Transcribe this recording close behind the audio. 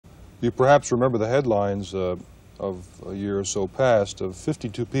You perhaps remember the headlines of a year or so past of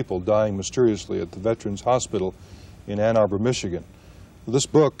 52 people dying mysteriously at the Veterans Hospital in Ann Arbor, Michigan. This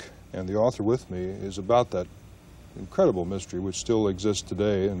book, and the author with me, is about that incredible mystery which still exists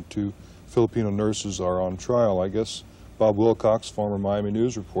today, and two Filipino nurses are on trial. I guess Bob Wilcox, former Miami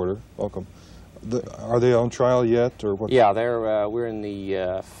News reporter, welcome. Are they on trial yet, or what? Yeah, we're in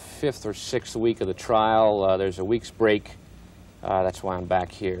the fifth or sixth week of the trial. There's a week's break. That's why I'm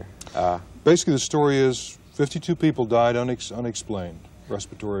back here. Basically, the story is 52 people died unexplained.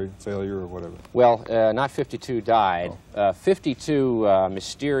 Respiratory failure or whatever. Well, not 52 died. 52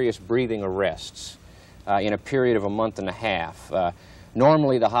 mysterious breathing arrests in a period of a month and a half.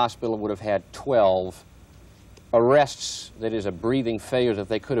 Normally, the hospital would have had 12 arrests, that is, a breathing failure that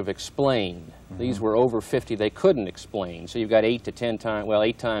they could have explained. Mm-hmm. These were over 50 they couldn't explain. So you've got 8 to 10 times, well,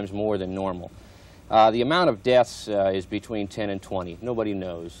 8 times more than normal. The amount of deaths is between 10 and 20. Nobody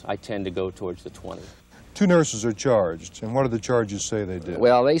knows. I tend to go towards the 20. 2 nurses are charged, and what do the charges say they did?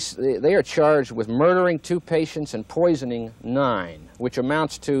 Well, they are charged with murdering 2 patients and poisoning 9, which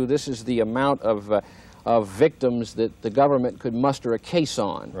amounts to, this is the amount of victims that the government could muster a case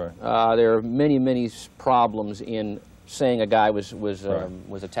on. Right. There are many, many problems in saying a guy was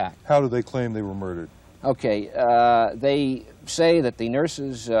attacked. How do they claim they were murdered? Okay, they say that the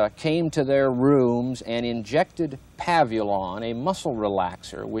nurses came to their rooms and injected Pavulon, a muscle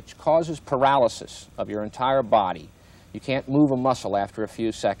relaxer, which causes paralysis of your entire body. You can't move a muscle after a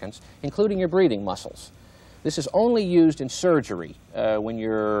few seconds, including your breathing muscles. This is only used in surgery. When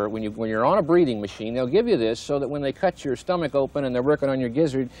you're on a breathing machine, they'll give you this so that when they cut your stomach open and they're working on your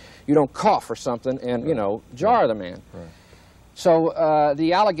gizzard, you don't cough or something and, you know, jar the man. Right. So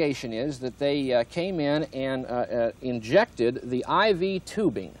the allegation is that they came in and injected the IV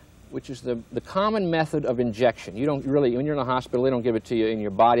tubing, which is the common method of injection. You don't really, when you're in a hospital, they don't give it to you in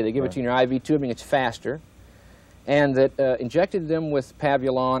your body. They give it to you in your IV tubing. It's faster. And that injected them with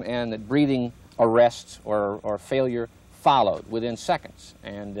Pavulon, and that breathing arrests or failure followed within seconds.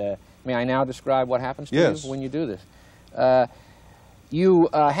 And may I now describe what happens to you when you do this? You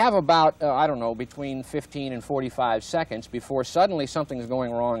have about, I don't know, between 15 and 45 seconds before suddenly something's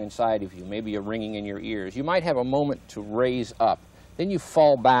going wrong inside of you. Maybe you're ringing in your ears. You might have a moment to raise up. Then you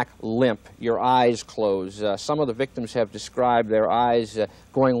fall back limp, your eyes close. Some of the victims have described their eyes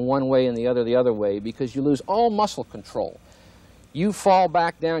going one way and the other way, because you lose all muscle control. You fall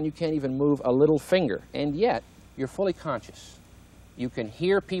back down, you can't even move a little finger, and yet you're fully conscious. You can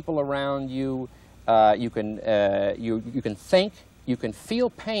hear people around you, you can think, you can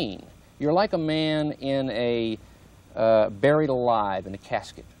feel pain. You're like a man in a buried alive in a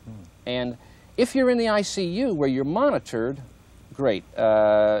casket. And if you're in the ICU where you're monitored, great.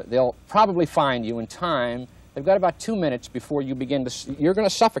 They'll probably find you in time. They've got about 2 minutes before you begin to, you're going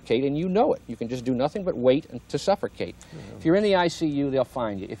to suffocate, and you know it. You can just do nothing but wait to suffocate. If you're in the ICU, they'll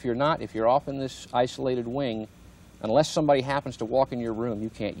find you. If you're not, if you're off in this isolated wing, unless somebody happens to walk in your room, you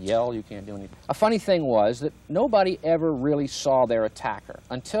can't yell, you can't do anything. A funny thing was that nobody ever really saw their attacker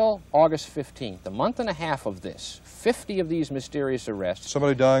until August 15th, a month and a half of this, 50 of these mysterious arrests.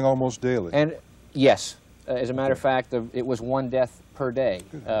 Somebody dying almost daily. And yes, as a matter of fact, it was 1 death per day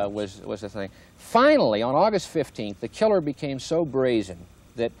was the thing. Finally, on August 15th, the killer became so brazen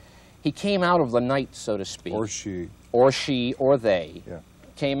that he came out of the night, so to speak. Or she. Or she, or they. Yeah.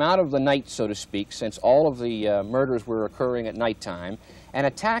 Came out of the night, so to speak, since all of the murders were occurring at nighttime, and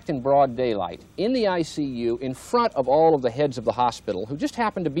attacked in broad daylight in the ICU in front of all of the heads of the hospital who just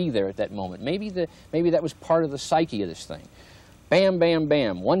happened to be there at that moment. Maybe that was part of the psyche of this thing. Bam, bam,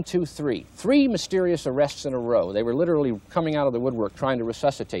 bam, 1, 2, 3. 3 mysterious arrests in a row. They were literally coming out of the woodwork trying to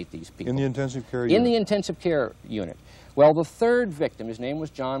resuscitate these people. In the intensive care unit? In the intensive care unit. Well, the third victim, his name was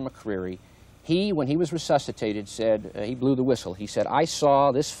John McCreary. He, when he was resuscitated, said, he blew the whistle. He said, I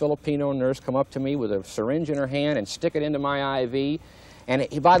saw this Filipino nurse come up to me with a syringe in her hand and stick it into my IV.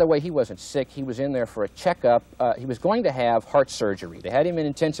 And by the way, he wasn't sick. He was in there for a checkup. He was going to have heart surgery. They had him in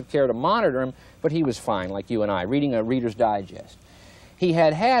intensive care to monitor him, but he was fine, like you and I, reading a Reader's Digest. He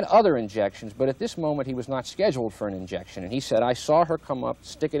had had other injections, but at this moment he was not scheduled for an injection. And he said, I saw her come up,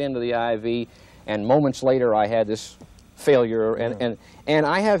 stick it into the IV, and moments later I had this failure. And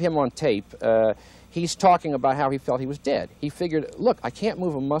I have him on tape. He's talking about how he felt he was dead. He figured, look, I can't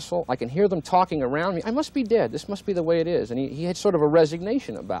move a muscle. I can hear them talking around me. I must be dead. This must be the way it is. And he had sort of a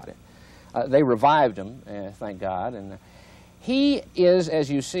resignation about it. They revived him, thank God. And he is,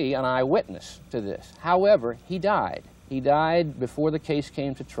 as you see, an eyewitness to this. However, he died. He died before the case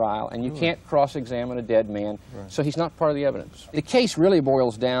came to trial, and you can't cross-examine a dead man, so he's not part of the evidence. The case really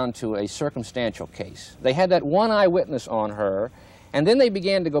boils down to a circumstantial case. They had that one eyewitness on her, And then they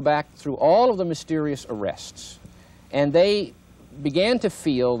began to go back through all of the mysterious arrests. And they began to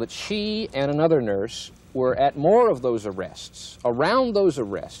feel that she and another nurse were at more of those arrests, around those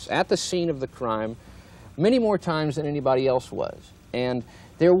arrests, at the scene of the crime, many more times than anybody else was. And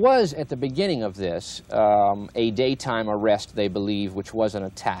there was, at the beginning of this, a daytime arrest, they believe, which was an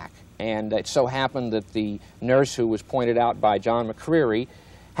attack. And it so happened that the nurse who was pointed out by John McCreary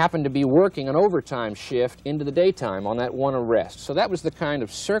happened to be working an overtime shift into the daytime on that one arrest. So that was the kind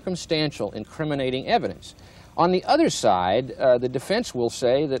of circumstantial incriminating evidence. On the other side, the defense will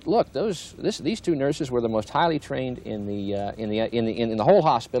say that, look, these two nurses were the most highly trained in the whole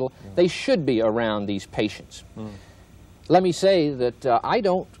hospital. Yeah. They should be around these patients. Let me say that I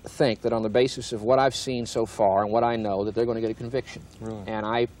don't think that on the basis of what I've seen so far and what I know that they're going to get a conviction. Really? And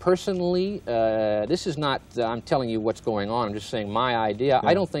I personally, this is not, I'm telling you what's going on, I'm just saying my idea. Yeah.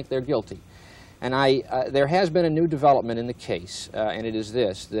 I don't think they're guilty. And there has been a new development in the case, and it is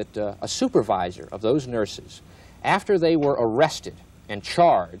this, that a supervisor of those nurses, after they were arrested and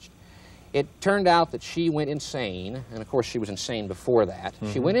charged, it turned out that she went insane, and of course she was insane before that.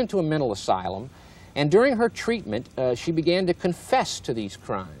 She went into a mental asylum, and during her treatment, she began to confess to these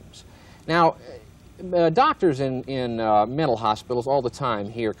crimes. Now, doctors in mental hospitals all the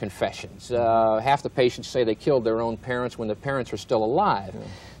time hear confessions. Half the patients say they killed their own parents when the parents are still alive. Yeah.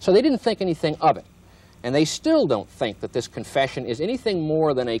 So they didn't think anything of it. And they still don't think that this confession is anything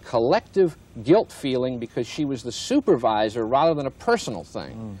more than a collective guilt feeling because she was the supervisor rather than a personal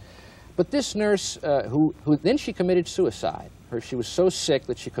thing. But this nurse, who then she committed suicide. She was so sick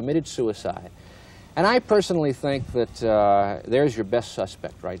that she committed suicide. And I personally think that there's your best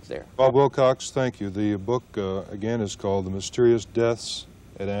suspect right there. Bob Wilcox, thank you. The book, again, is called The Mysterious Deaths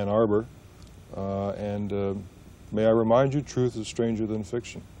at Ann Arbor. May I remind you, truth is stranger than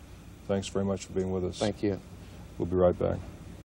fiction. Thanks very much for being with us. Thank you. We'll be right back.